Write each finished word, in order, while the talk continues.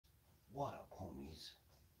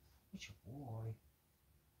It's your boy.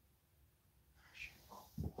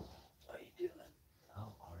 How you doing?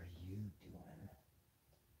 How are you doing?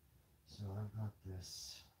 So I've got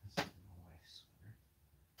this. This is my wife's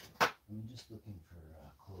sweater. I'm just looking for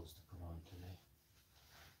clothes to put on today.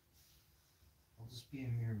 I'll just be a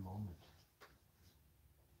mere moment.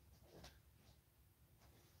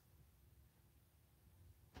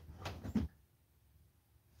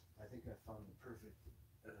 I think I found the perfect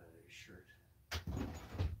shirt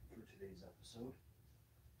for today's episode.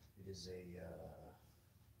 It is a,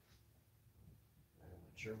 I'm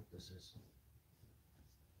not sure what this is.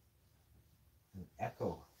 An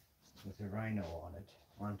Echo with a rhino on it,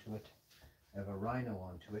 onto it. I have a rhino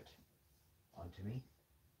onto it, onto me.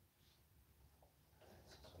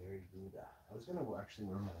 It's very good. I was gonna actually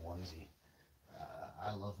wear my onesie.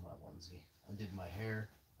 I love my onesie. I did my hair.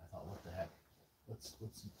 I thought, what the heck?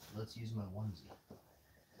 Let's use my onesie.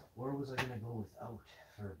 Or was I gonna go without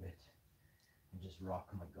for a bit and just rock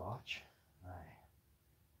my gotch?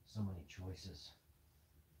 So many choices.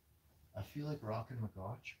 I feel like rocking my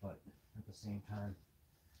gotch, but at the same time,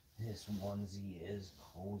 this onesie is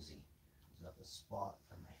cozy. It's got the spot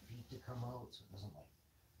for my feet to come out, so it doesn't like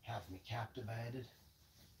have me captivated.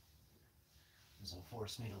 It doesn't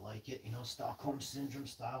force me to like it, you know, Stockholm Syndrome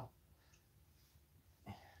style.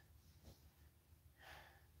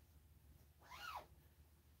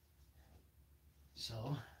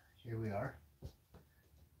 So here we are.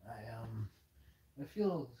 I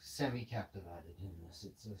feel semi-captivated in this.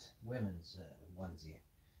 It's a women's onesie,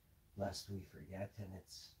 lest we forget, and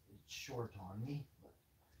it's short on me. But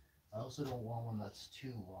I also don't want one that's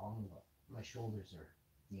too long. But my shoulders are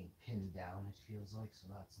being pinned down, it feels like, so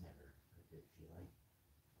that's never a good feeling.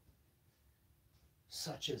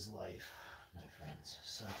 Such is life, my friends.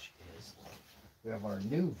 Such is life. We have our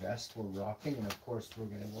new vest we're rocking, and of course we're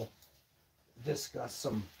going to discuss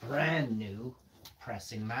some brand new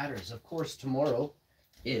pressing matters. Of course, tomorrow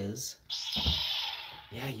is,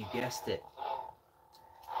 yeah, you guessed it,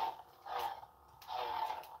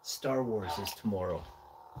 Star Wars is tomorrow.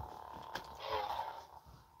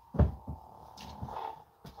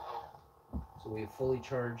 So we have fully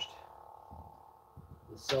charged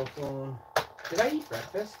the cell phone. Did I eat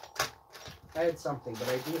breakfast? I had something, but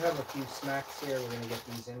I do have a few snacks here. We're going to get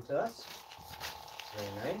these into us.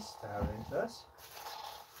 Very nice to have into us.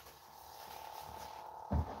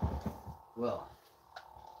 Well,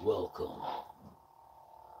 welcome.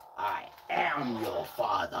 I am your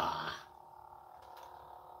father.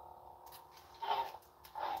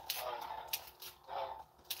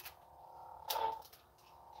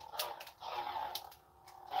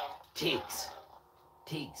 Tiggs,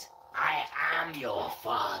 I am your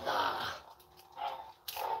father.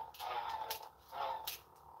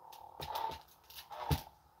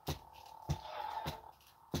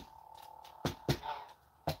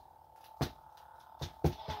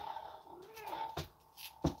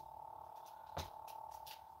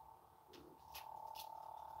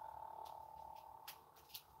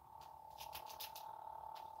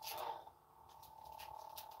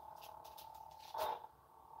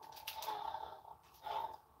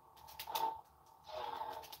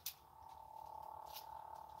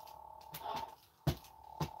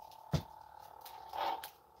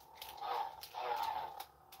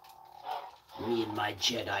 Me and my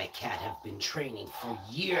Jedi cat have been training for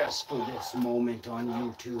years for this moment on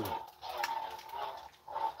YouTube.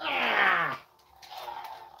 Ah!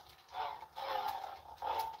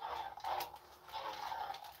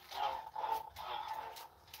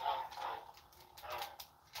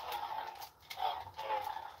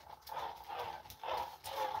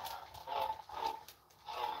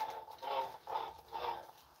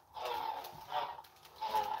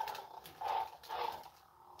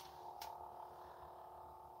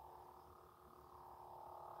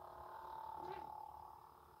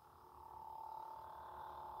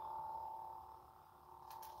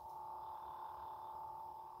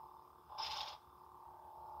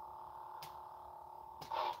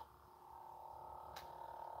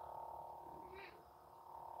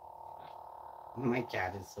 My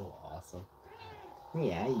cat is so awesome.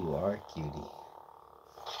 Yeah, you are, cutie.